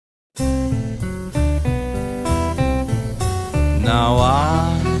Now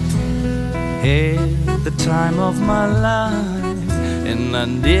I had the time of my life, and I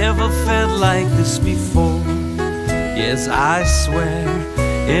never felt like this before. Yes, I swear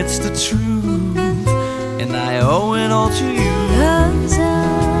it's the truth, and I owe it all to you. 'Cause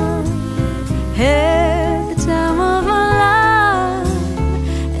I had the time of my life,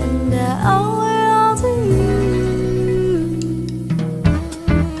 and I owe it all to you.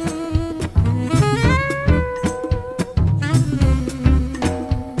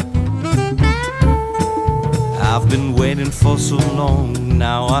 I've been waiting for so long,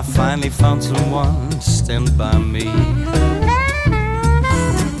 now I finally found someone to stand by me.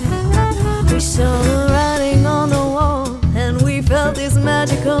 We saw the writing on the wall, and we felt this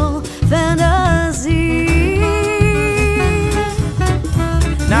magical fantasy.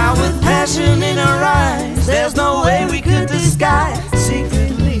 Now with passion in our eyes, there's no way we could disguise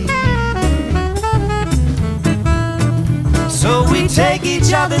secretly. So we take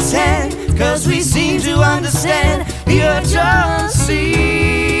each other's hand, 'cause we seem to understand the urgency.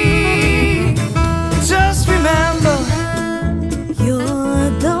 Just remember, You're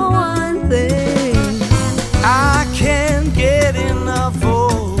the one thing I can't get enough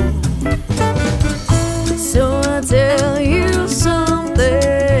of. So I'll tell you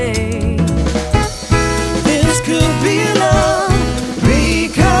something. This could be love,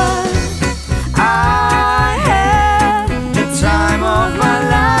 because I had the time of my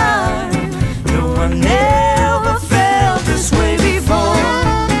life. No one ever felt this way before.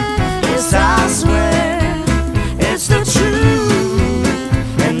 Yes, I swear it's the truth,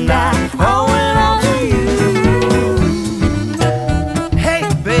 and I owe it all to you. Hey,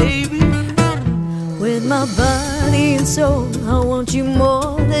 baby, With my body and soul, I want you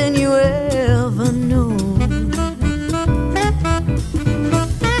more than you ever know.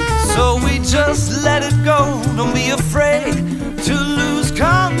 so we just let it go. Don't be afraid to lose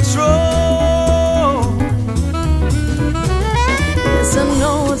control. Yes, I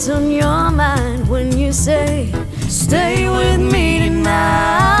know what's on your mind when you say, stay with me tonight.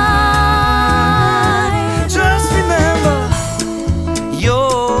 Just remember,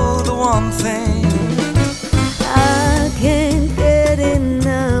 you're the one thing I can't get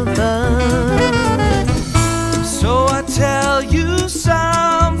enough of. So I tell you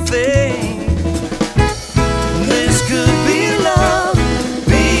something. This could be love,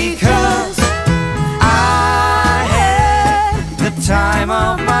 because I had the time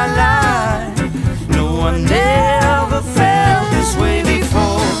of my life. No one ever felt this way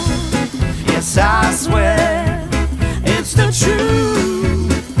before. Yes, I swear it's the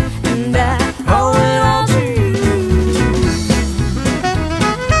truth, and I owe it all to you.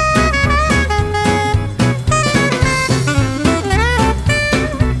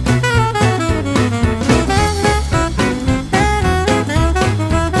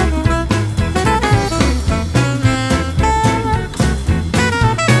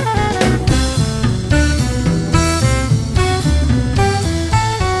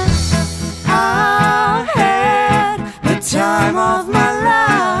 I had the time of my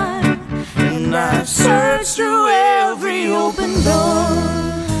life, and I've searched through every open door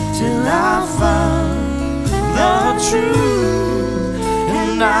till I found the truth,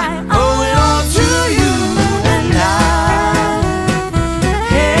 and I owe it all to you. And I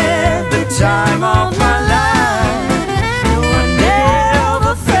had the time of my life. No one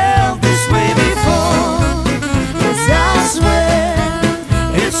ever felt this way before. Yes, I swear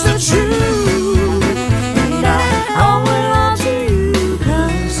it's the truth.